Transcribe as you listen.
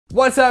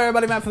What's up,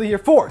 everybody? Matt Philie here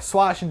for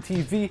Swashin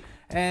TV,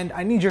 and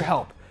I need your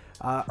help.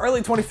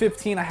 Early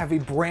 2015, I have a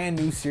brand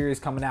new series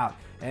coming out,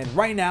 and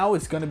right now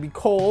it's going to be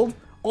called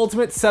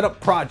Ultimate Setup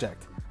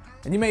Project.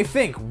 And you may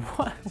think,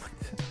 what is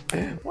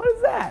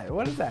that?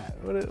 What is that?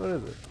 What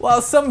is it?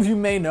 Well, some of you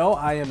may know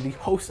I am the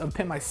host of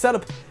Pimp My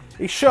Setup,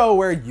 a show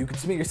where you can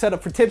submit your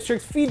setup for tips,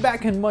 tricks,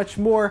 feedback, and much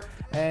more.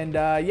 And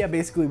yeah,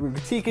 basically we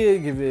critique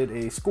it, give it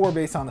a score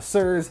based on the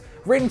SIRS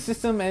rating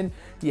system, and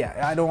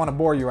yeah, I don't want to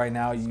bore you right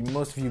now.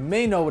 Most of you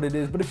may know what it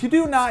is, but if you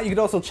do not, you can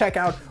also check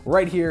out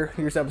right here.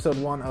 Here's episode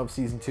 1 of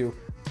season 2.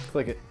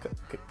 Click it.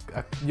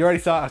 You already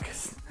saw it?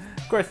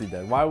 Of course you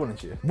did. Why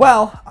wouldn't you?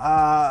 Well,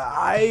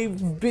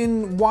 I've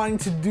been wanting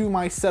to do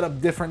my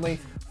setup differently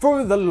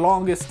for the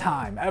longest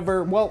time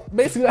ever. Well,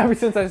 basically ever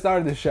since I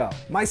started the show.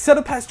 My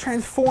setup has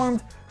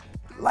transformed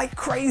like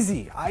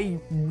crazy. I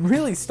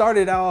really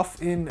started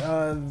off in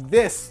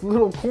this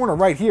little corner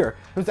right here.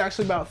 It was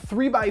actually about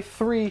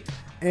 3x3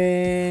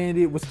 and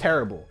it was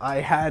terrible. I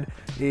had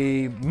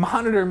a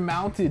monitor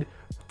mounted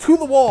to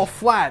the wall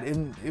flat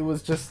and it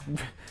was just,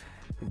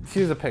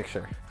 here's a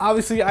picture.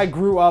 Obviously I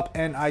grew up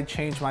and I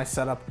changed my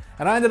setup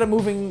and I ended up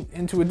moving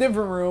into a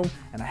different room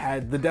and I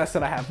had the desk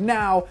that I have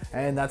now,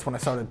 and that's when I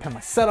started Pimp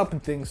My Setup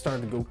and things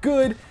started to go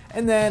good.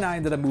 And then I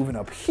ended up moving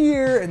up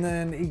here and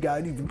then it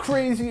got even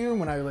crazier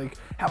when I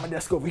had my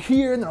desk over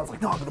here, and then I was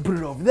like, no, I'm gonna put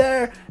it over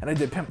there. And I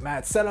did Pimp My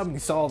Setup and you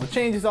saw all the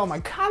changes. Oh my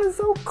God, it's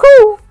so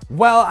cool.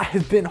 Well, I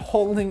have been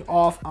holding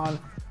off on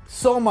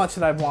so much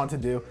that I've wanted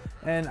to do,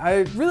 and I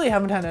really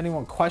haven't had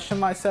anyone question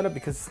my setup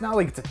because it's not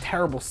like it's a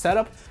terrible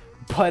setup.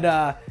 But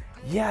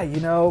yeah, you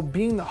know,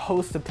 being the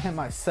host of Pimp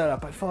My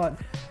Setup, I thought,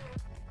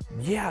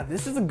 yeah,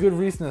 this is a good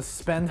reason to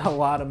spend a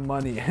lot of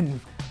money and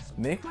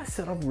make my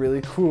setup really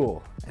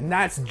cool. And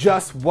that's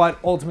just what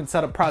Ultimate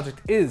Setup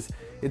Project is.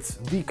 It's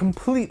the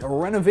complete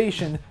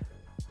renovation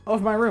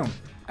of my room.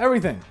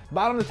 Everything,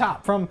 bottom to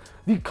top, from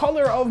the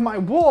color of my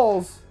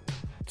walls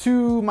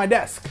to my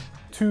desk,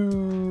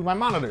 to my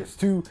monitors,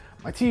 to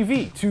my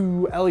TV,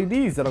 to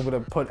LEDs that I'm gonna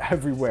put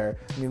everywhere.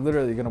 I mean,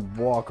 literally, you're gonna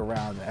walk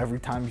around, and every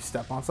time you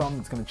step on something,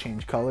 it's gonna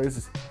change colors.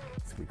 It's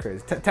gonna be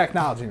crazy.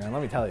 Technology, man,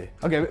 let me tell you.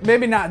 Okay,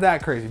 maybe not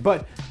that crazy,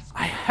 but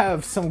I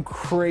have some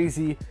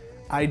crazy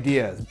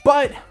ideas.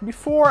 But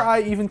before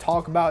I even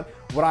talk about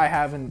what I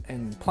have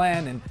in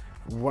plan and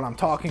what I'm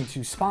talking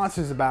to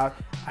sponsors about,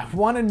 I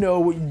wanna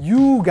know what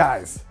you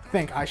guys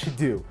think I should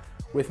do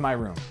with my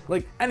room.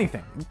 Like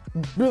anything,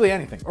 really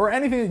anything, or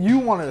anything that you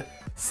wanna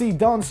see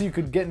done so you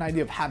could get an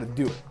idea of how to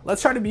do it.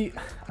 Let's try to be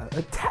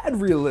a tad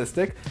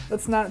realistic.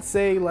 Let's not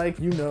say like,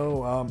 you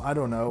know, I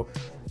don't know,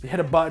 you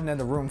hit a button and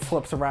the room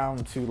flips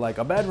around to like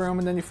a bedroom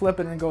and then you flip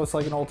it and it goes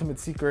like an ultimate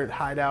secret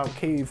hideout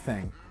cave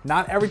thing.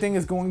 Not everything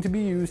is going to be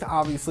used,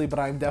 obviously, but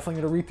I'm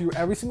definitely gonna read through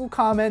every single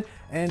comment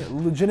and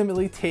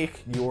legitimately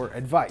take your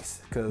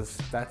advice, because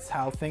that's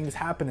how things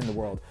happen in the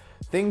world.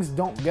 Things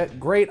don't get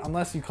great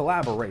unless you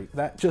collaborate.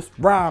 That just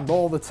rhymed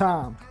all the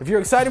time. If you're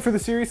excited for the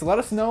series, let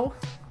us know.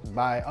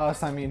 By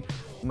us, I mean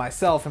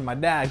myself and my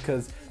dad,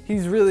 because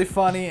he's really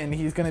funny and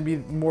he's gonna be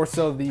more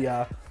so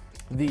the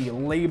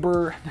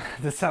labor.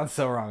 This sounds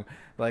so wrong.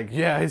 Like,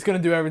 yeah, he's gonna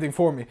do everything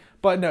for me.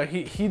 But no,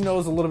 he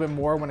knows a little bit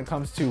more when it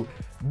comes to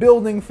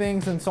building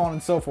things and so on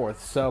and so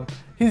forth. So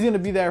he's gonna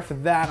be there for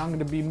that. I'm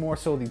gonna be more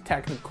so the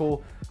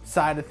technical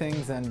side of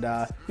things, and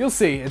you'll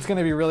see. It's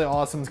gonna be really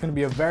awesome. It's gonna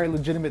be a very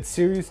legitimate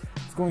series.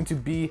 It's going to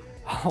be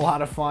a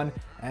lot of fun,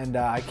 and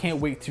I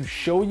can't wait to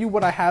show you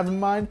what I have in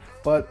mind.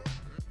 But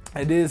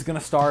it is gonna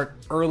start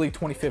early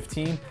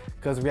 2015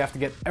 because we have to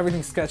get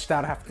everything sketched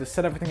out. I have to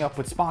set everything up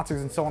with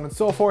sponsors and so on and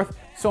so forth.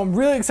 So I'm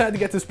really excited to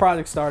get this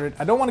project started.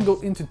 I don't want to go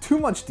into too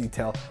much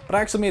detail, but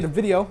I actually made a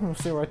video. You'll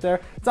see right there.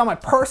 It's on my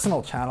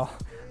personal channel.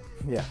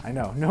 Yeah, I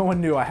know. No one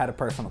knew I had a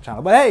personal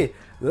channel, but hey,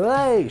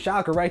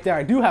 shocker right there.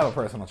 I do have a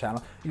personal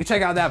channel. You can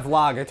check out that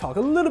vlog. I talk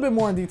a little bit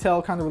more in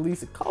detail, kind of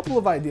release a couple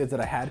of ideas that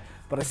I had,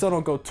 but I still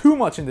don't go too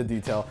much into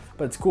detail.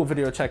 But it's a cool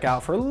video to check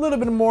out for a little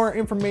bit more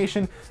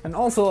information. And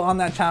also on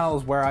that channel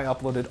is where I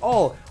uploaded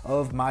all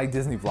of my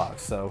Disney vlogs.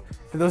 So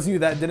for those of you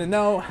that didn't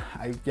know,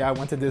 I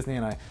went to Disney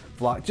and I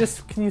vlogged.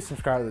 Just, can you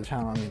subscribe to the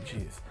channel? I mean,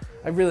 jeez.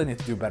 I really need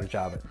to do a better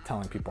job at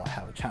telling people I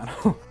have a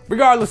channel.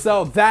 Regardless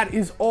though, that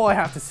is all I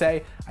have to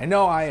say. I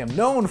know I am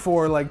known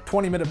for like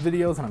 20-minute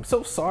videos and I'm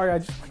so sorry. I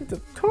just like to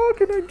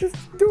talk and I just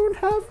don't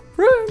have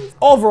friends.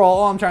 Overall,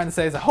 all I'm trying to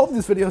say is I hope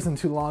this video isn't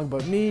too long,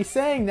 but me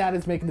saying that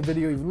is making the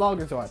video even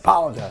longer, so I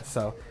apologize.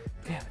 So,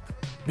 damn it.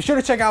 Be sure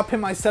to check out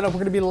Pimp My Setup. We're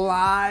gonna be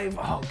live.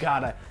 Oh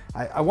God,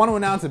 I want to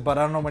announce it, but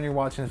I don't know when you're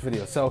watching this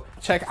video. So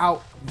check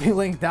out the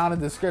link down in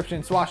the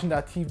description.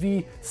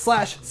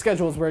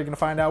 swashin.tv/schedule is where you're going to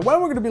find out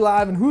when we're going to be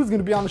live and who's going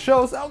to be on the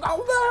show. So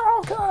go there,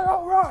 okay,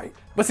 all right.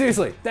 But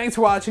seriously, thanks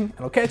for watching,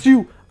 and I'll catch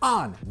you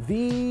on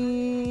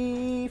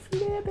the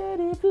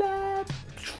flippity flap.